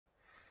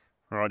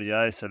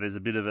Rightio, so there's a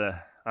bit of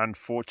a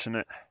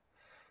unfortunate,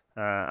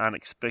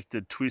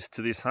 unexpected twist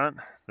to this hunt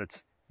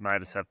that's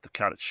made us have to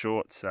cut it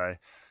short, so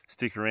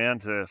stick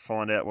around to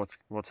find out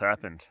what's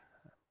happened.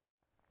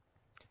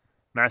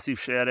 Massive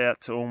shout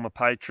out to all my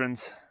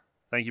patrons.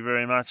 Thank you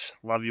very much.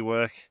 Love your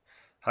work.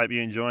 Hope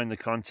you're enjoying the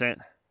content.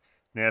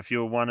 Now, if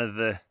you're one of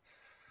the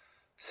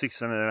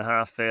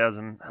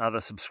 6,500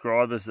 other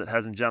subscribers that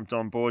hasn't jumped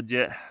on board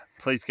yet,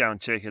 please go and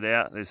check it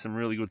out. There's some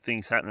really good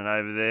things happening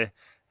over there,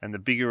 and the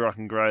bigger I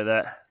can grow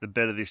that, the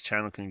better this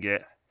channel can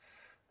get.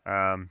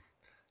 Now,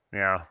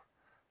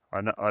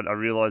 I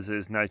realise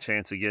there's no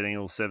chance of getting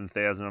all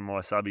 7,000 of my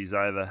subbies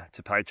over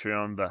to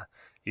Patreon, but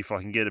if I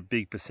can get a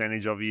big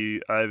percentage of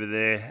you over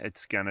there,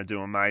 it's going to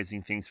do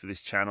amazing things for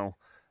this channel,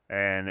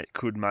 and it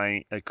could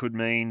mean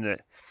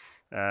that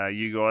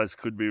you guys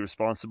could be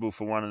responsible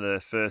for one of the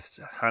first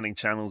hunting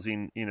channels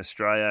in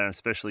Australia, and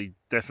especially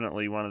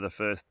definitely one of the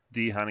first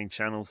deer hunting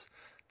channels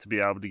to be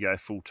able to go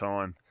full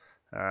time.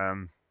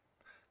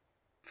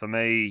 For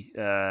me,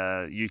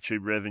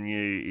 YouTube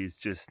revenue is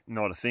just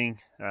not a thing.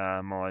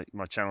 My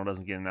channel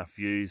doesn't get enough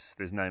views.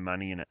 There's no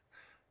money in it.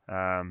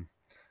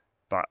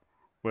 But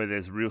where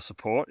there's real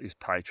support is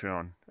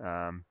Patreon.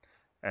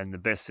 And the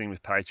best thing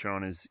with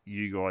Patreon is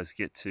you guys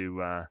get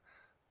to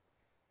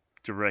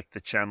direct the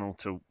channel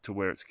to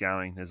where it's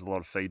going. There's a lot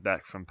of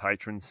feedback from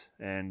patrons,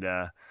 and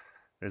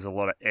there's a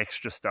lot of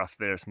extra stuff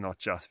there. It's not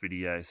just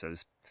video. So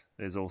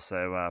there's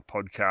also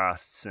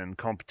podcasts and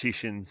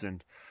competitions,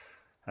 and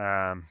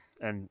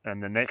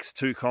the next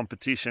two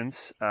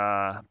competitions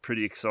are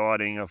pretty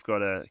exciting. I've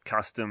got a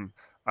custom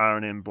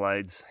R&M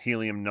Blades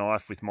helium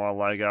knife with my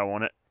logo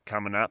on it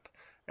coming up,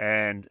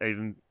 and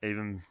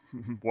even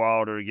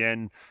wilder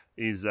again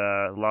is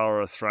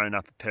Laura thrown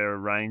up a pair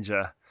of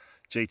Ranger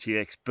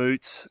GTX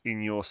boots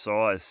in your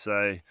size.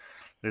 So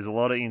there's a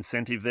lot of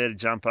incentive there to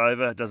jump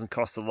over. It doesn't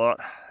cost a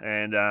lot,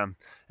 and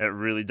it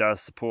really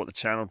does support the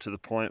channel to the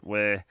point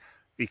where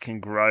it can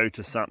grow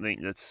to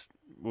something that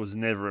was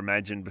never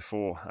imagined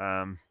before.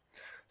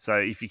 So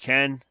if you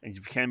can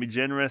be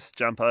generous,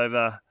 jump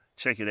over,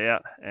 check it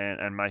out,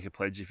 and make a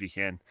pledge if you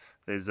can.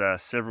 There's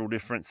several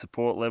different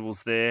support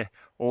levels there,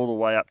 all the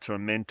way up to a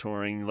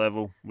mentoring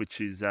level, which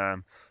is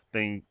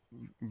being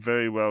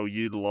very well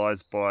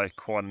utilised by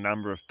quite a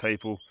number of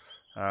people.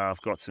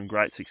 I've got some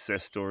great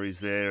success stories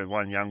there.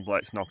 One young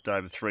bloke's knocked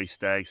over 3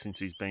 stags since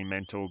he's been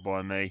mentored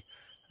by me.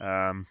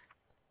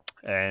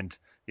 And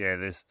yeah,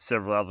 there's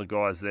several other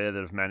guys there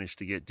that have managed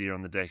to get deer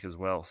on the deck as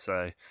well.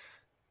 So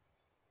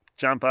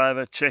jump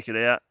over, check it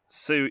out,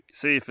 see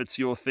if it's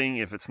your thing.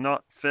 If it's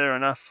not, fair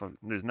enough.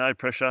 There's no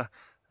pressure.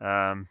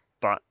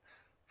 But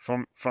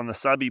from the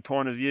subby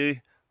point of view,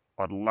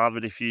 I'd love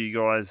it if you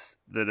guys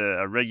that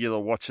are regular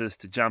watchers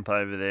to jump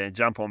over there,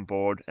 jump on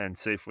board, and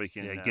see if we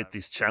can get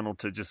this channel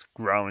to just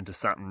grow into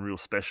something real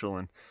special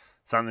and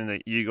something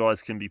that you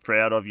guys can be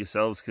proud of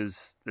yourselves,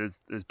 because there's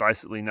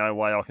basically no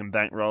way I can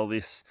bankroll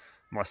this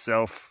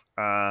myself.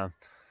 I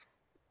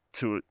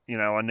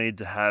need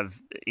to have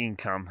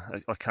income.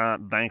 I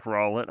can't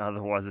bankroll it,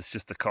 otherwise it's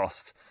just a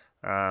cost.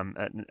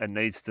 It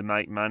needs to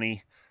make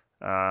money,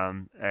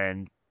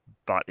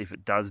 but if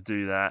it does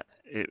do that,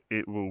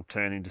 it will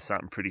turn into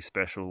something pretty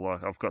special.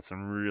 Like, I've got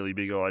some really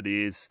big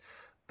ideas,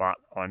 but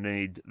I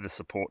need the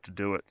support to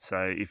do it.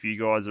 So if you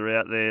guys are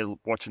out there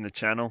watching the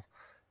channel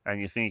and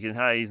you're thinking,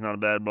 hey, he's not a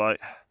bad bloke,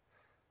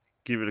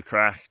 give it a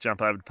crack,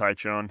 jump over to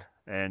Patreon,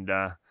 and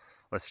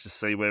let's just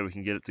see where we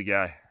can get it to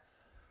go.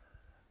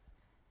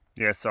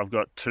 Yeah, so I've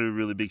got 2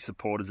 really big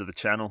supporters of the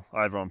channel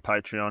over on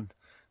Patreon.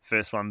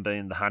 First one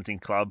being the Hunting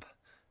Club.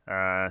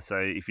 So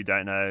if you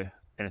don't know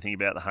anything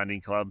about the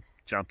Hunting Club,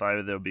 jump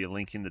over. There'll be a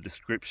link in the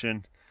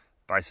description.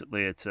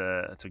 Basically, it's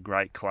a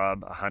great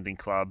club, a hunting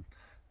club.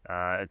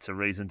 It's a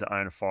reason to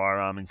own a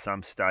firearm in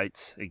some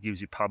states. It gives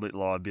you public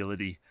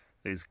liability.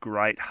 There's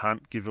great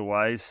hunt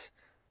giveaways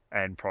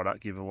and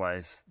product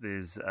giveaways.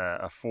 There's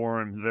a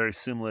forum very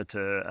similar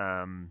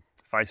to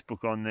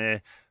Facebook on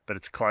there, but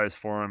it's a closed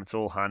forum. It's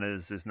all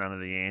hunters. There's none of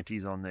the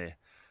antis on there.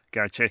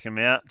 Go check them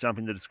out. Jump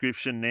in the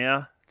description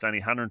now. It's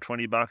only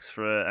 $120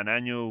 for an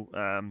annual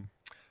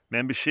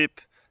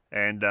membership,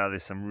 and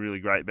there's some really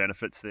great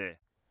benefits there.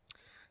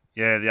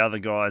 Yeah, the other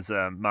guys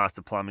are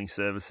Master Plumbing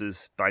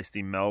Services based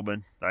in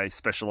Melbourne. They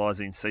specialise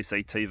in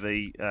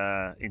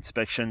CCTV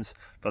inspections,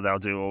 but they'll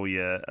do all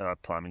your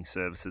plumbing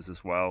services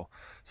as well.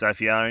 So if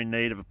you are in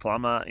need of a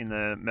plumber in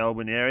the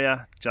Melbourne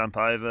area, jump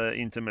over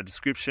into my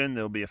description.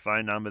 There'll be a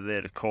phone number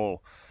there to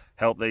call.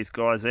 Help these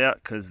guys out,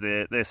 because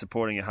they're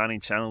supporting a hunting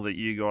channel that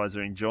you guys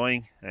are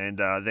enjoying, and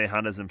they're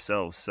hunters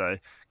themselves. So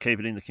keep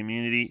it in the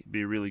community. It'd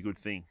be a really good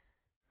thing.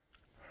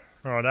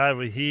 Right,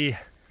 over here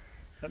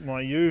at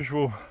my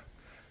usual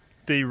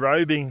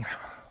derobing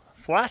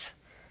flat,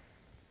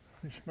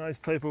 which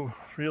most people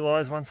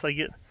realise once they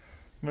get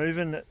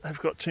moving that they've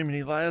got too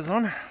many layers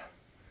on. It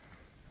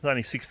was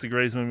only 6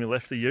 degrees when we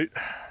left the ute,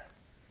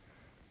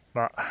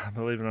 but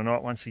believe it or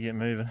not, once you get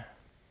moving,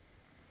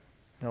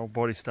 the old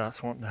body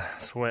starts wanting to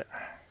sweat.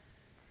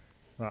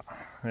 But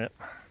yep,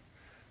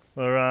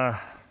 we're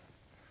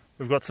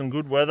we've got some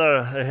good weather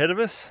ahead of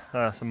us,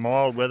 some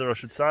mild weather I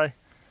should say.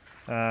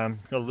 Got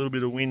a little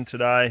bit of wind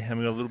today, and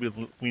we got a little bit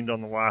of wind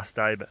on the last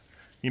day, but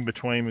in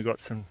between we've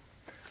got a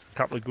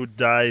couple of good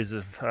days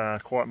of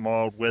quite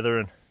mild weather,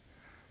 and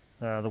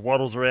the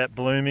wattles are out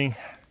blooming,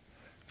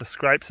 the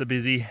scrapes are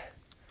busy,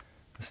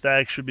 the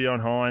stags should be on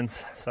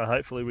hinds, so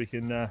hopefully we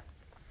can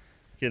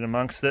get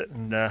amongst it,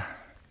 and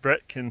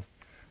Brett can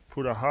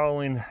put a hole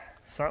in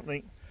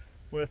something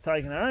worth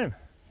taking home.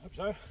 Hope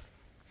so.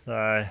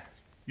 So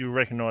you'll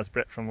recognise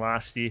Brett from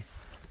last year,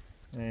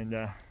 and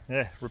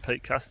yeah,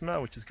 repeat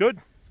customer, which is good.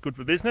 It's good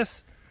for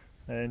business,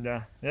 and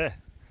yeah,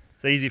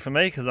 it's easy for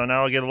me because I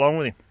know I get along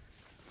with him.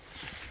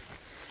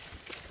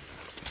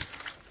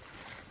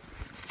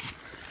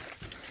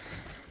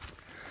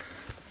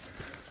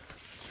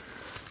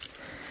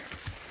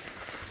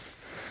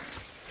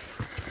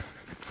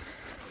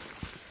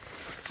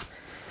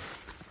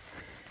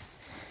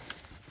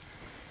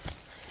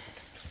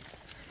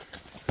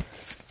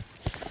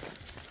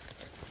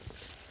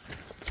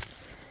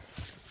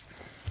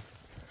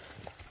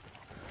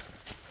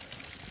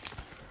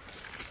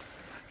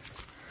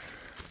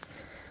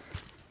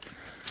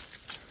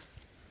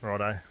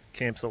 Righto,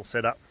 camp's all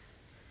set up.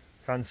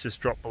 Sun's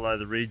just dropped below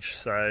the ridge,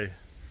 so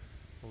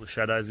all the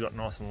shadows got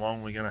nice and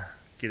long. We're going to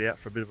get out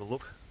for a bit of a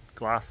look,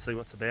 glass, see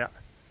what's about.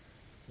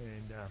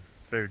 And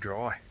it's very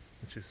dry,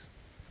 which is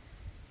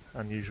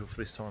unusual for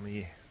this time of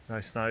year.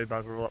 No snow,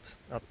 bugger all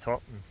up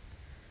top. And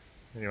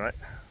anyway,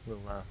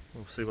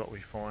 we'll see what we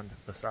find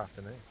this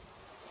afternoon.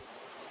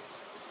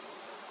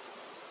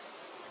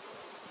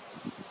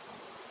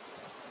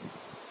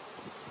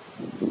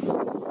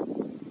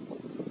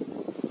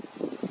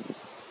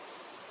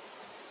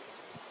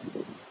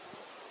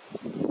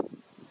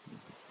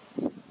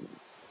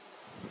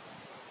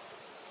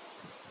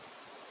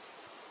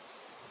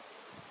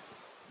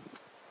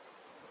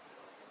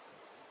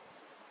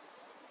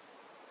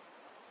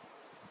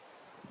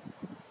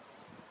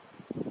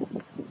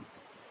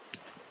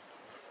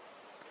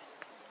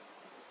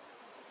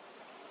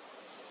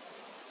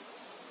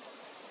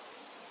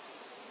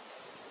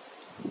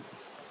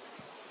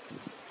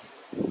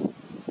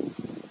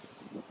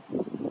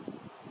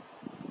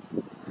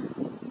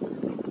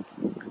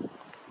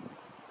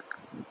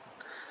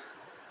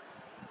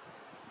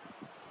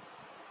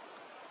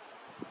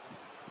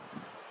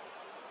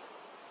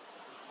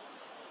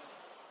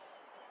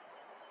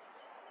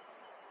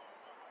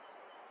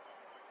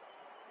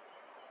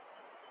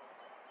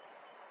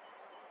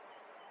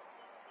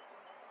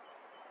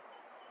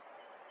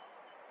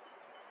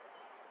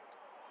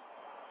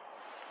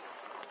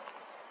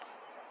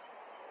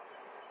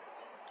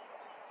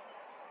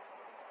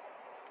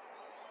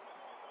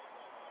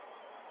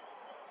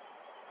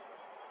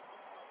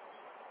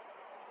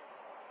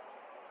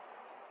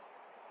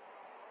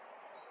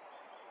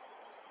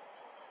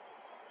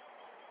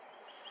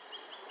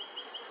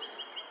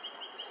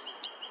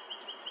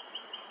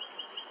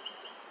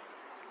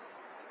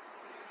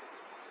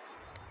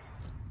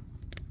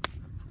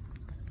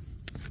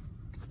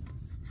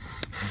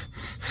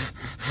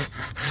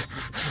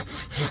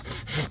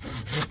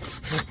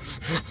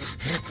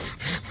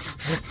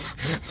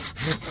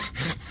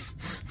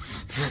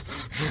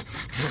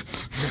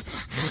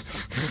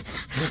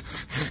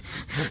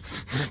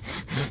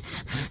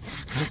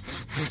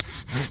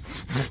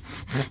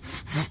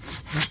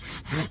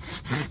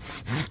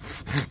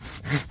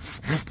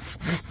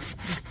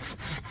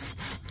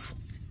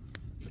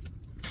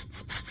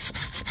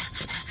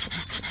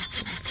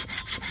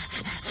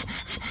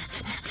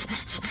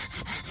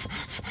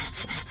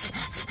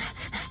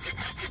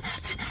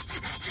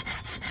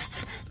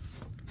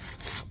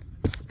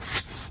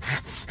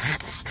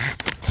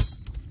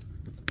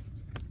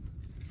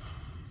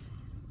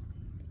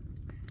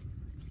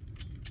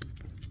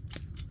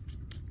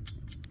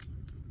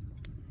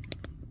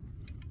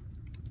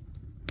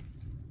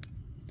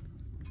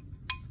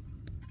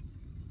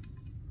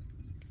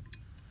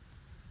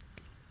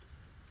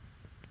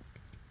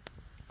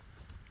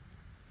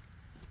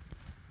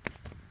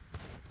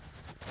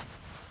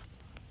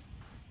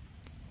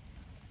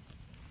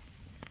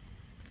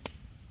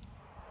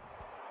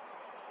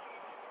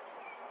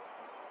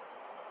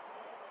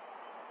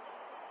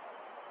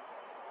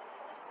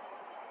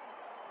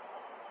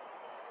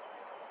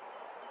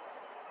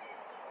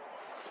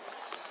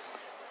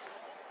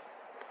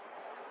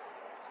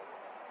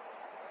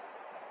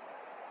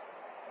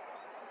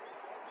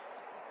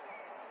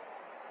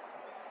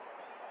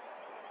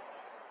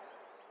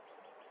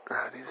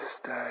 It is a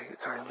stag,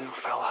 it's only a little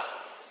fella.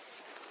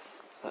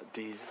 That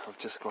deer, I've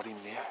just got him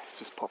now, he's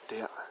just popped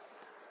out.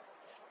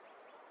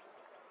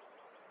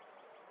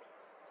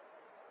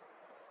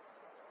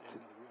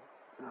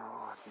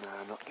 Oh no,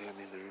 not down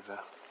in the river.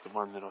 The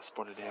one that I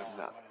spotted out in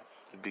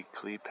the big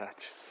clear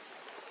patch.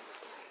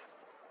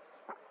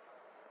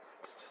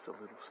 It's just a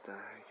little stag.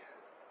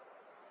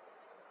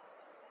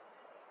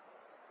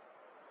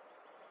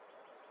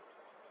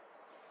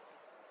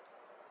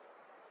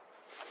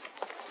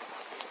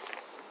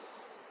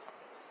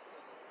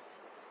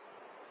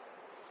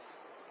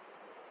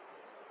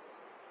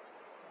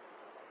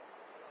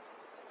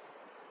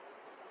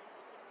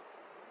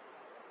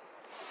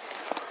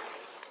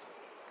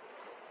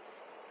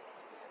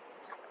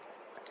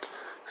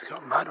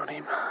 got mud on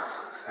him.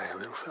 Say,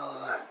 little fella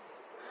though.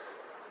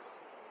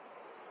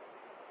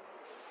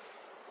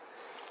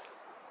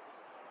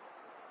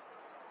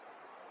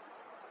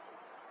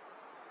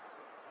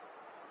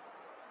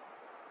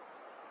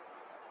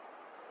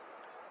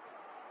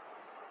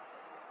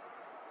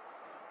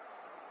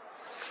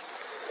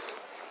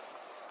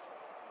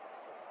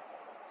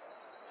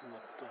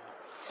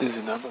 There's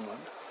another one.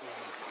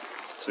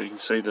 So you can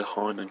see the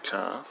hind and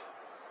calf.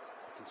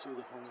 I can see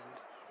the hind.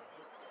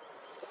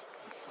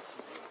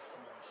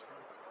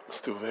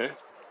 Still there?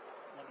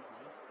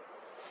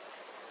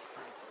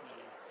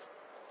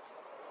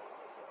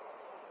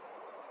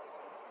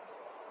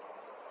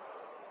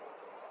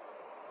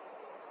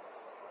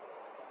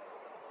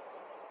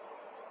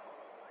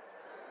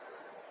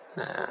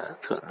 Nah,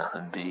 it's got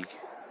nothing big.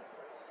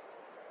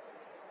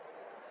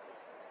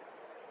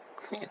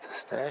 I think it's a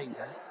stag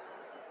though.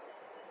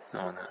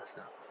 No, it's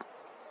not.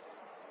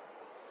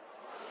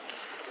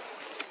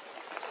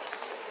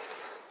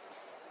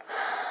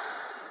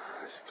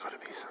 There's got to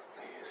be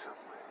something here somewhere.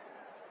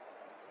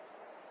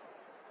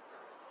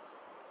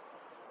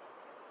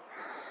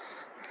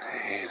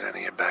 He's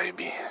only a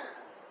baby.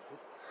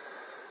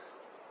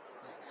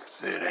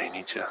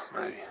 13-incher,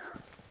 maybe.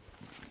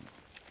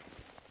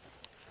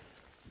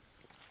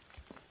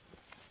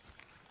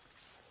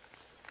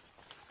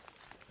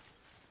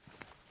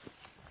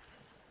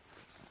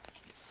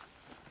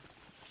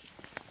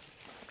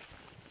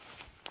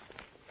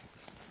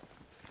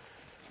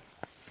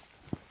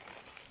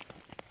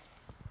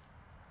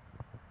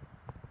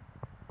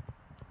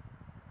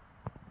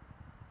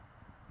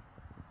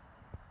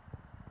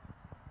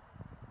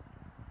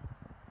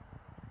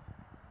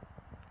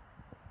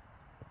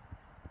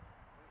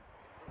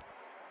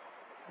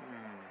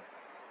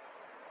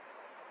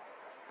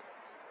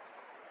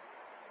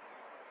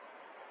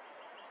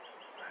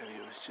 Maybe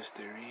it was just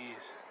their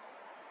ears.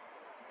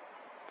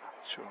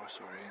 Sure, I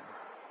saw him.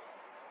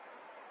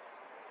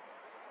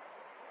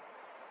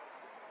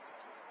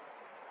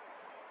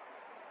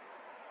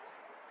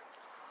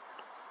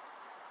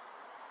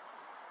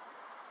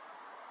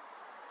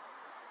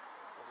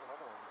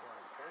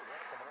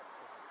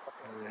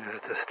 Yeah,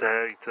 it's a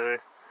stag too.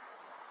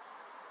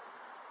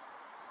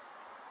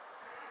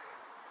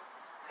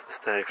 It's a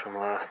stag from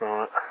last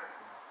night.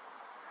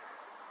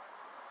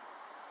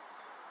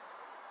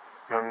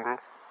 Mongrel.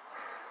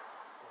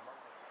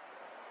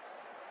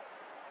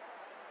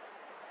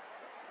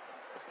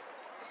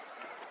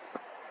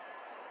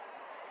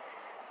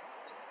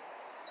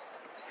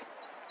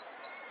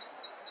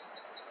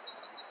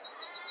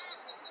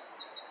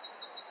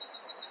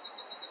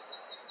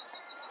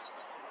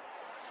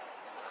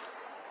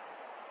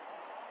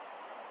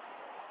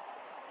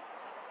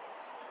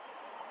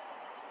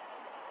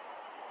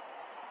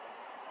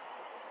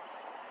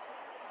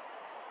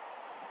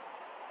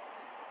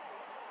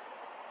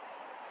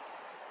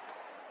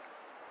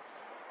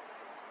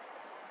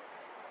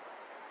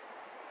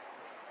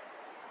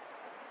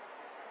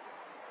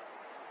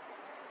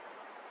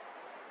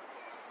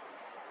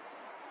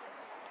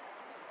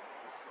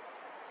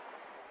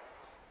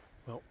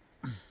 Well,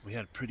 we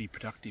had a pretty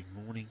productive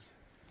morning.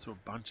 Saw a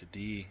bunch of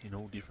deer in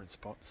all different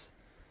spots,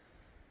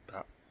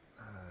 but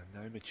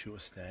no mature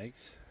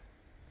stags.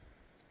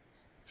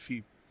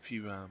 Few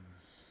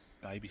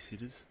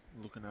babysitters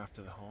looking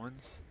after the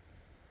hinds,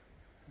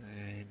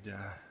 and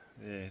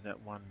yeah,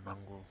 that one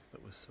mongrel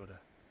that was sort of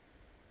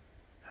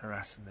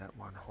harassing that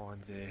one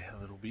hind there a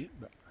little bit,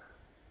 but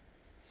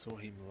saw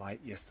him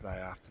late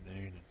yesterday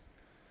afternoon and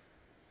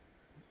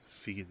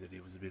figured that he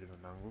was a bit of a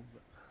mongrel,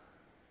 but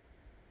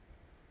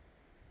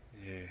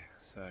yeah,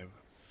 so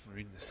we're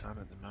in the sun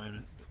at the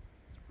moment.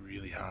 It's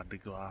really hard to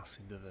glass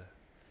into the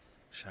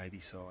shady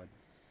side,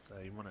 so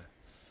you want to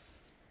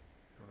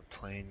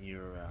plan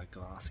your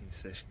glassing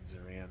sessions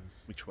around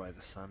which way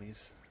the sun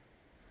is.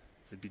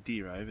 There'd be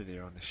deer over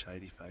there on the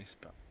shady face,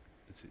 but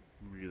it's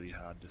really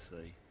hard to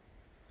see.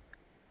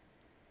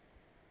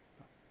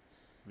 But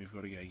we've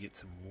got to go get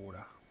some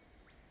water,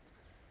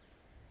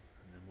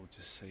 and then we'll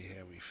just see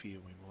how we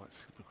feel. We might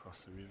slip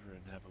across the river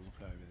and have a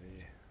look over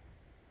there.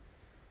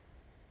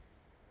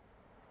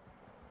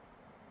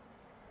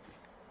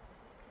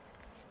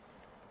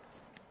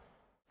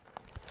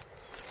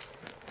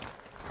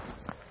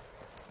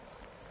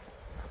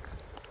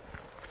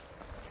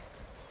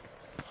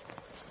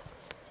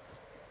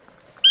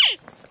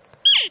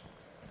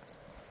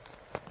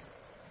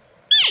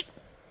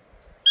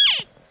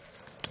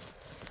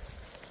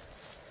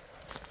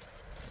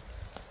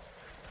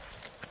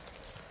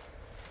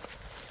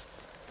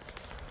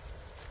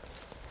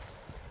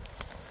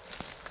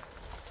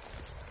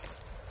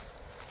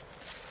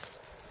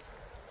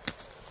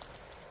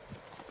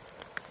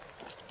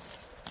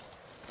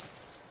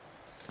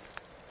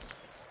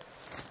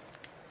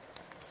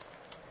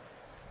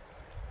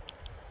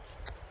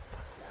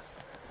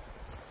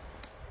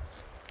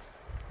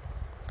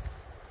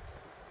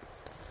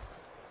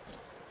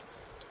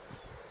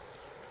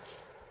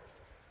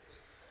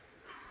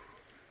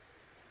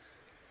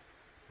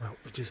 Well,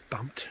 we just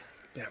bumped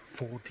about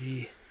 4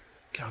 deer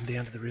going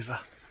down to the river.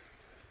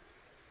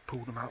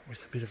 pulled him up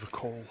with a bit of a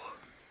call.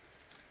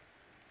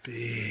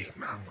 Big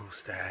mongrel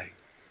stag.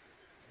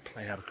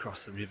 Ploughed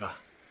across the river.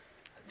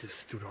 I just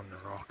stood on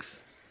the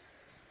rocks.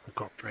 I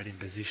got Brett in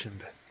position,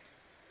 but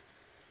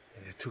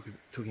yeah, it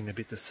took him a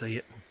bit to see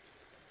it.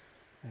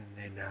 And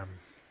then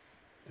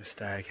the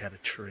stag had a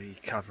tree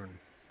covering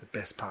the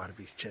best part of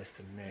his chest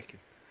and neck, and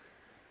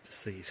to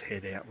see his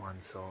head out one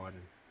side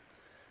and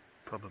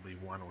probably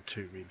 1 or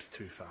 2 ribs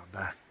too far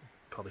back.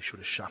 Probably should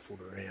have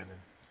shuffled around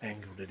and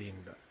angled it in,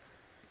 but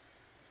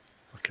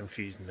I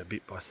confused him a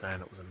bit by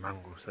saying it was a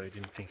mongrel, so he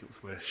didn't think it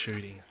was worth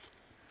shooting.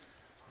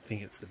 I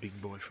think it's the big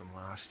boy from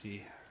last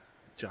year,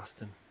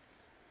 Justin.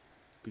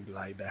 Big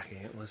lay-back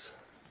antlers,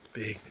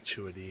 big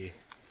mature deer.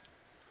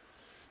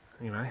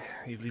 Anyway,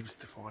 he lives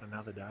to fight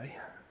another day.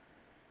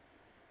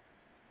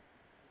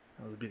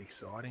 That was a bit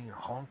exciting,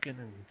 honking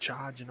and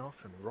charging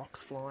off and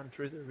rocks flying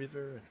through the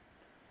river.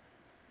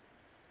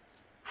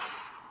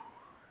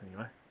 And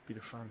anyway, bit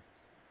of fun.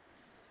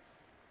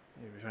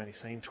 Yeah, we've only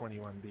seen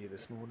 21 deer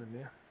this morning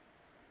now.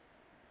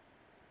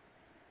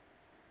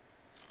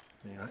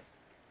 Anyway,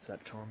 it's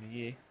that time of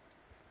year.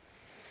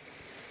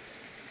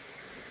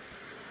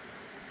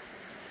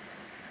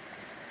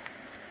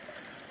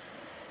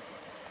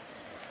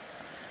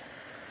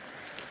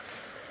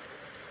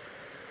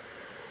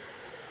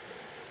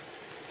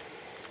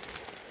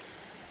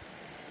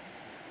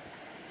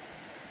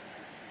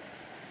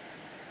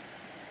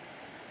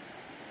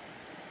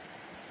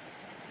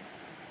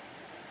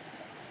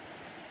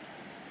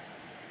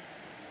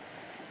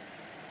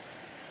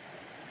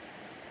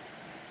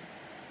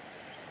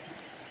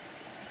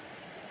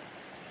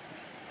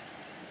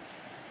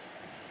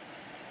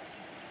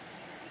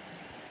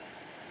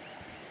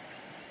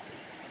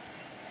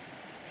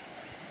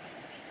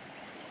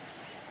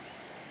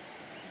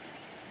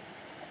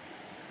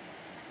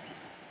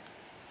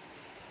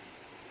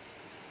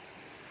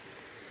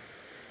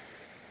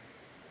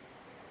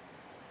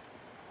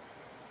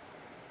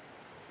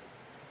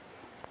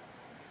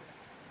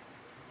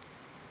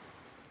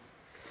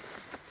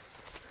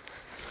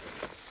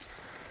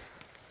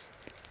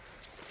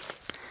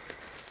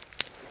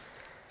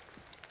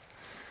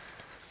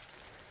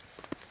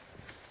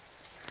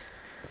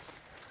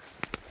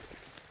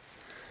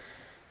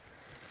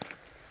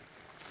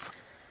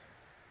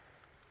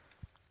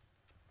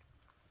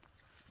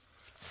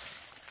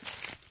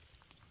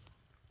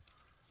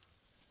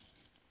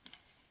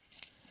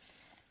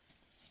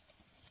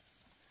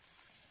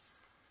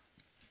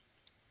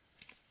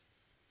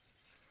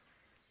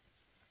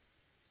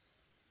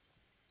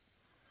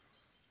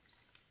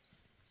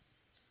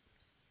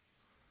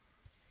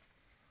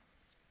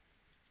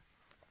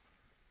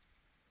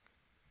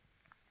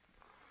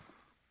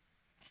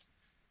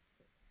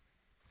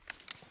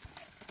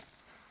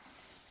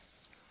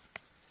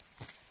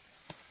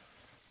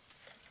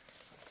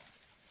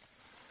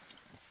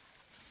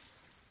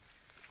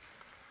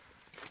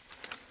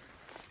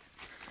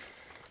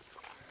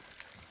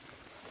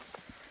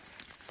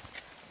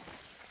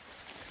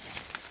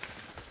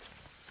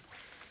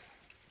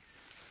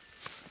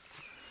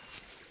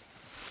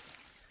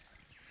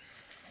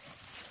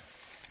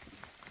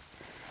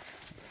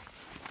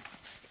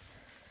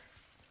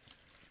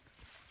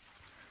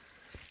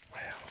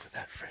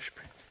 That fresh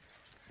print.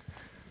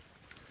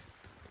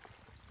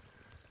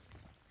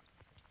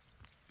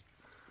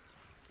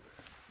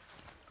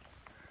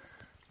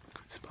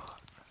 Good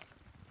spot.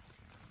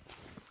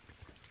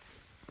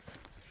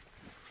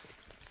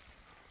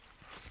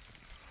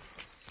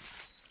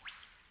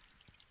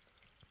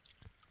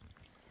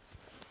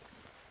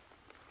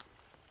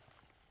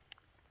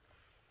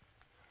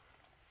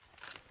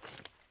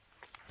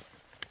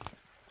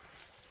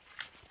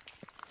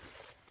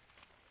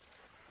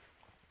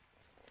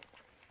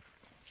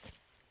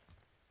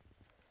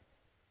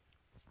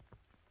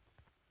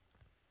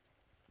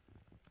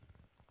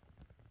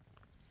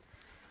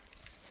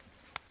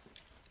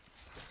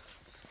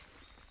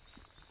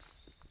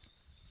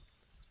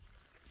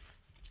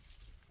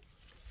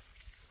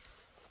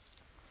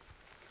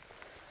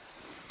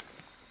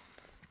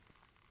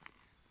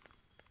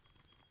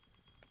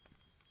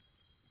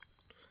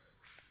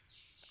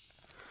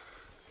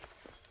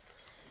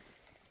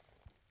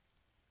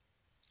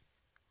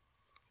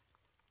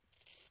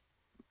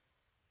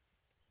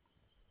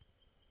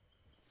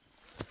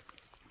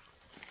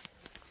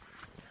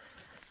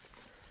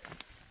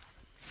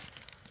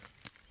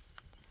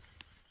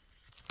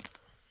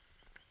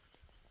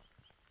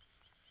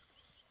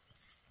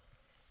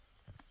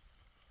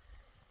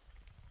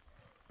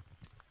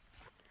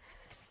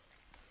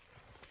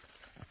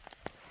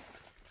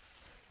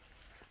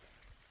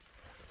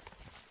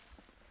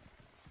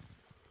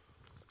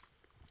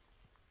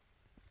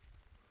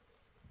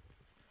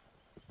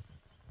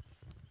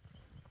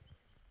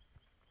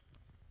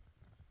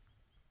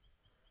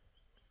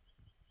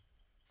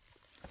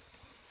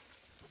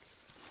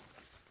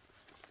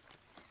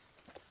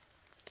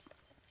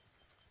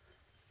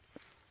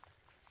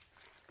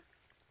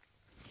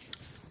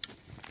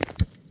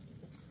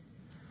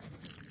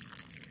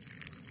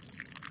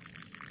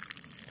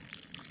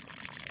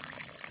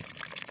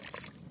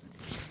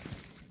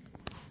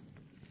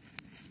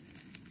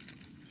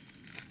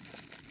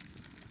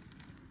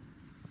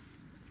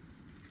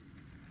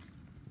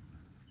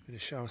 Gonna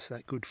show us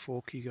that good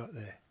fork you got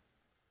there.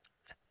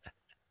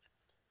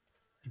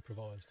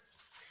 Improvised.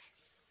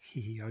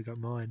 I got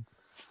mine.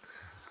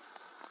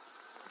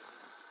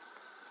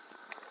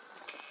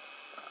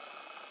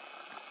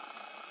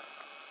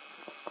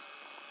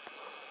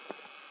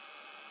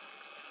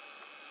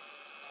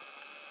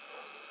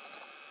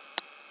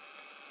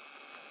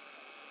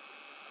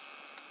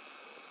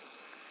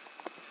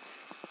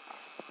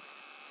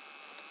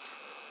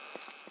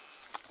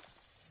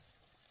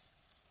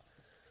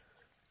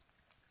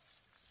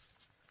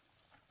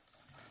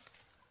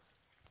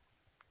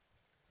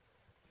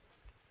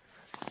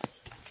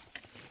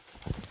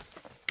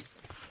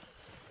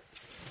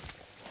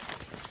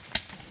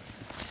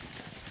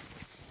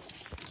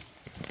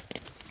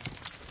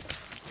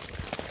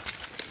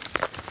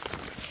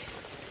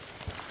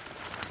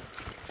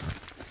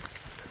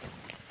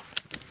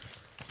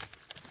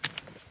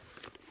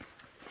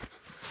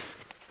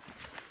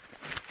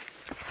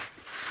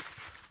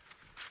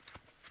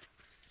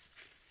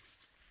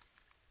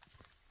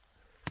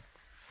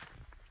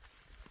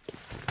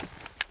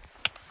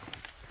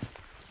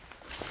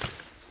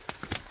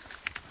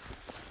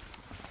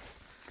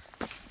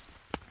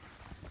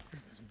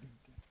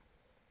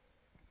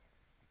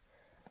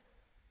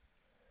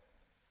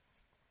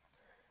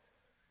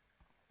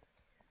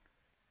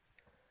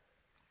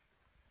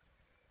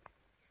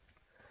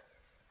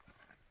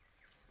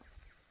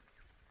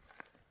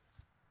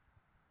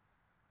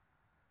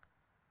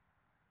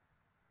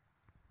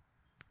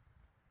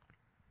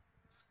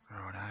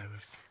 Righto,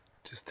 we've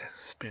just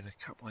spent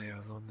a couple of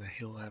hours on the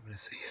hill having a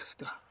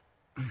siesta.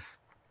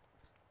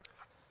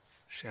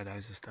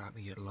 Shadows are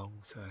starting to get long,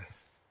 so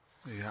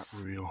we're up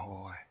real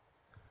high.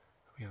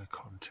 We're going to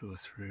contour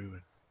through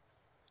and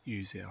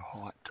use our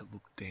height to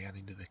look down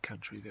into the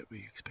country that we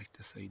expect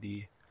to see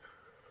deer.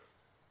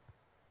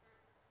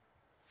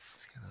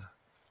 Just going to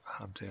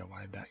hunt our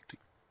way back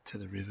to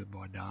the river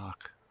by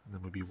dark, and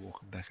then we'll be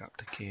walking back up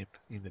to camp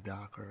in the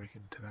dark, I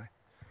reckon, today.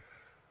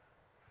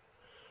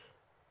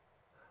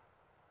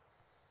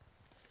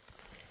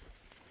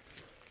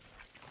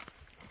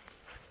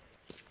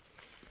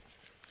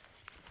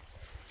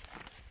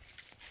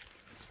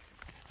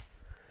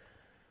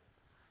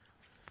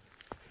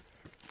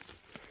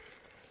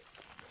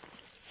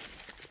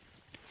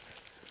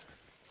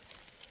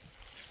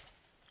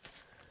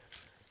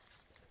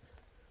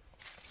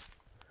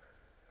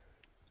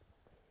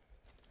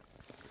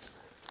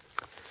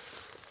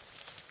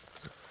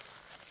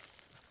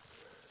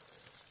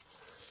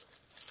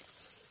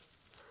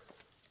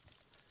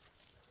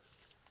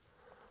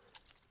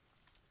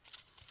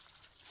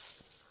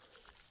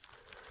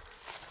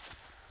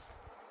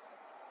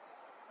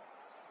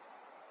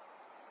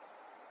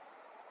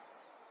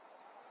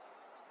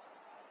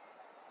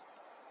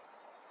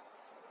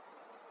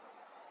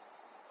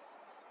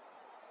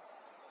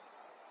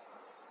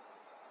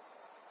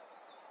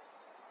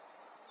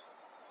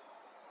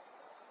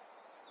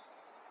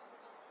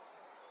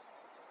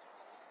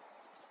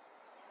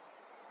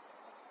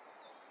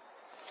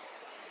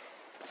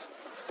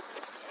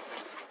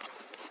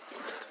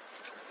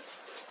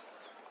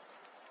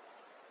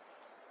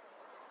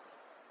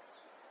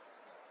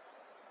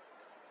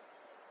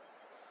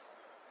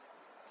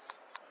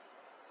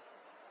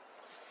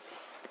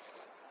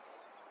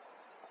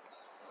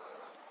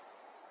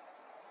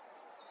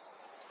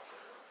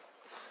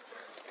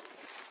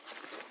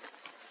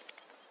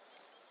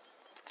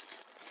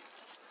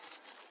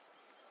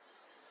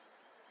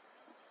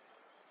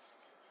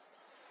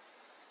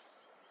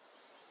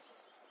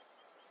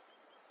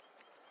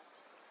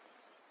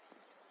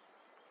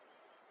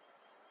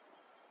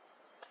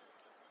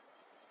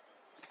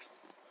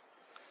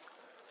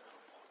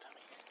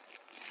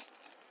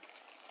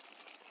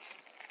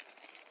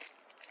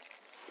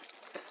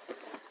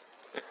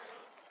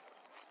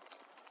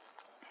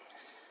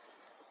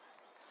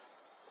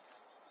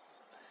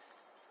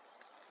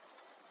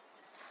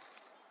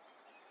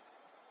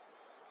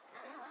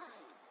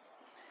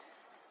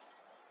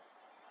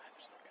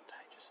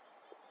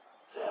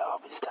 Yeah, I'll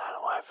be staying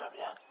away from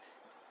you.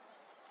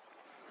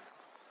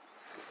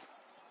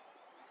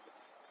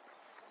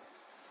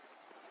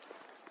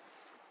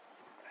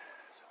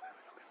 So where are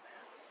we looking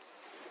now?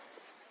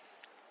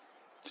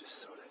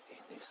 Just sort of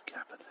in this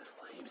gap of the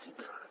leaves in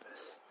front of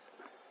us.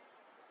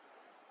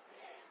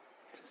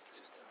 Yeah,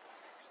 just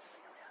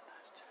sniffing around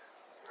those two.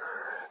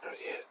 Not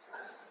yet.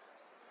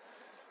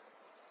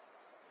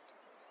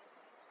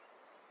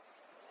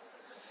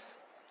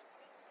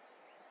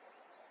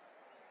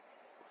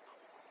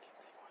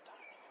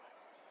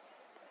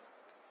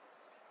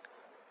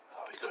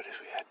 Oh, we could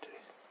if we had to.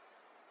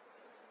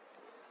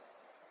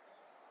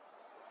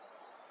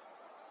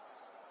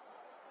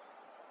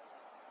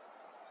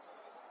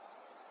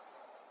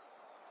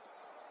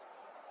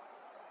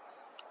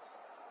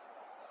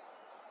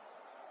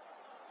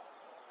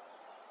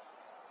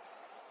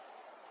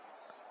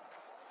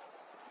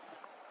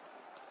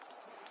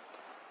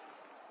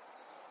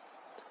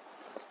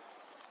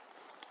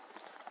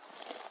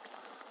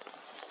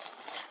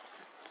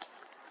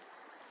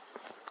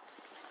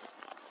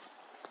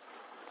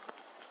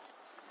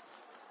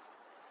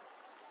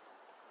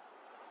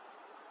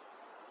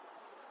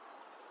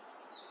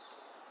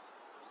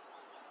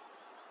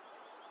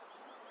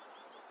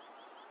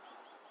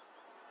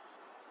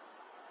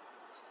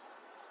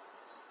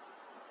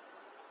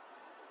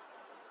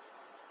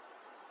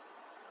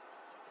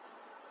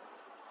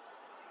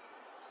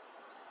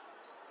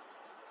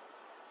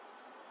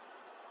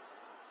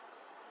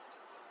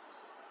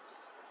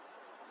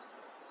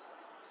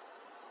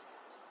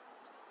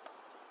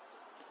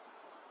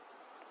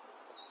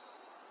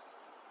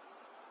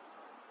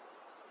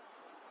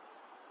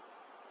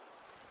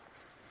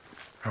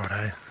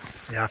 Righto,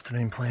 the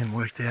afternoon plan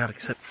worked out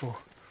except for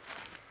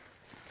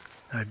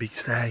no big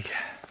stag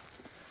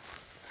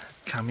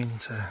come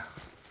into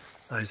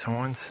those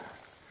hinds.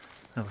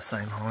 They're the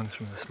same hinds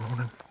from this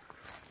morning.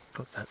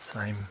 Got that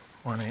same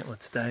one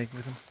antlered stag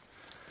with them.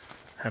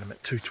 Had them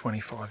at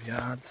 225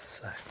 yards,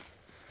 so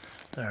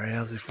they're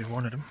ours if we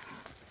wanted them.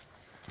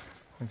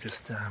 We're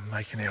just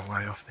making our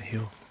way off the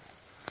hill.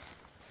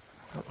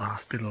 That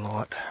last bit of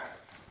light.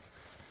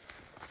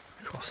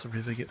 Cross the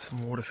river, get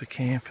some water for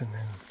camp, and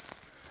then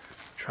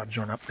trudge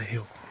on up the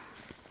hill.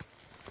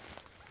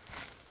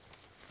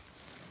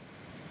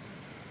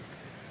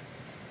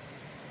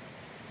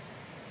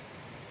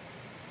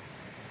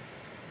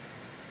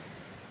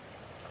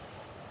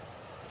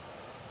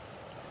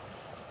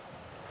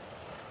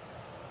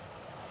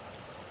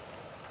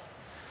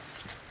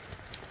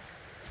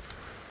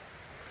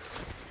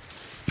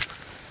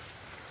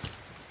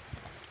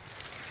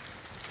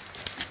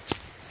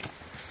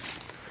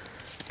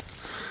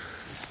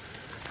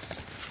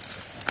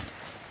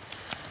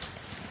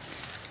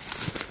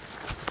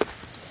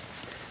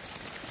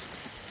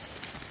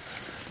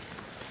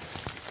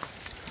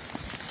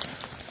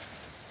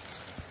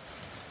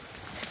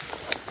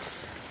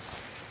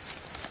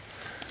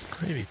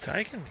 Where have you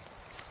taken me?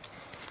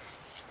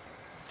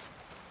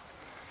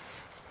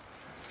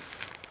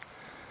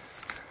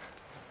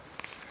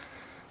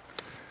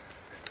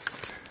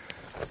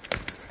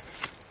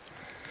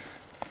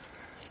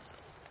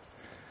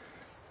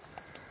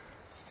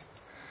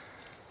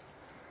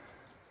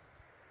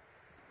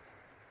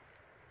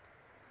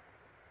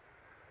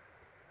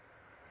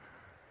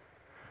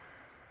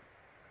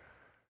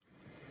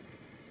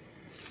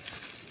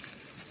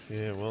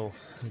 Yeah, well,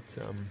 it's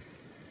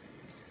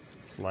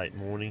late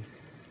morning.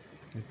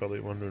 You're probably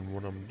wondering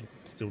what I'm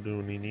still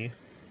doing in here.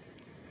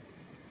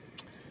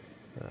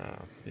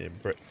 Yeah,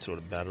 Brett sort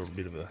of battled a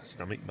bit of a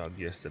stomach bug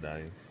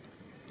yesterday.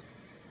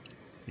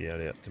 He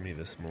yelled out to me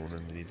this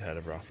morning that he'd had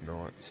a rough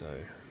night, so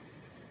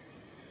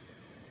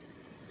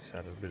just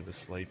had a bit of a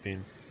sleep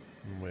in,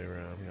 and we're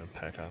going to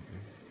pack up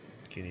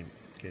and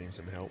get him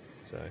some help.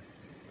 So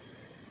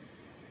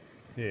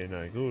yeah,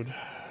 no good.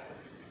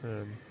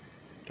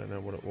 Don't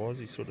know what it was.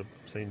 He sort of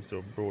seems to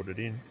have brought it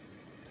in.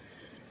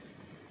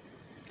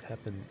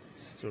 Happened,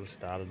 sort of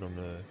started on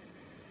the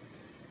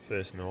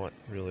first night,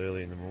 real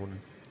early in the morning.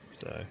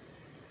 So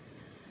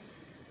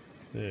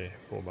yeah,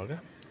 poor bugger.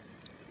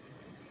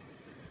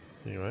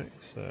 Anyway,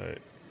 so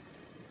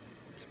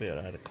it's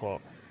about 8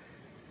 o'clock.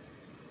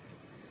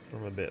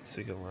 I'm about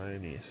sick of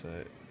laying here, so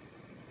I'm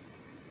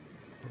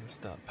going to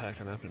start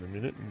packing up in a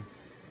minute and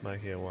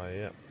make our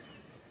way out.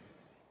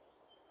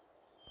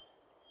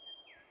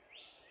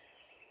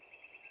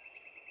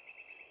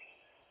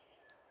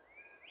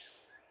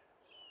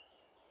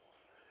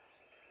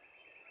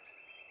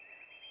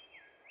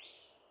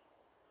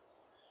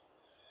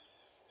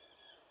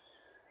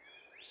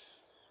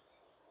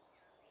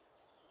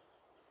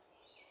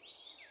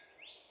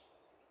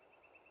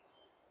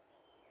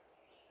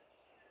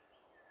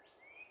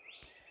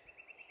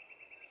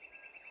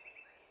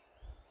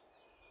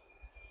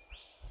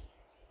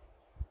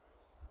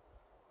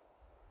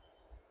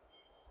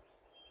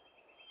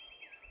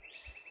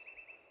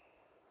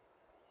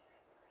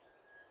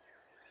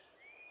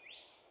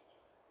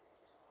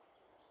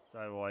 So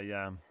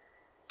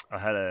I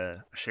had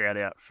a shout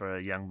out for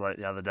a young bloke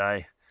the other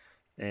day,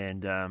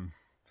 and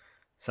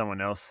someone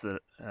else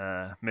that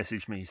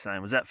messaged me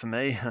saying, "Was that for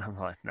me?" And I'm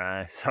like,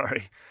 "No,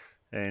 sorry."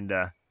 And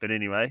but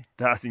anyway,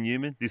 Darcy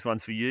Newman, this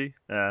one's for you.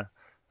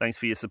 Thanks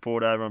for your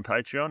support over on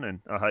Patreon,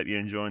 and I hope you're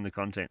enjoying the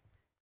content.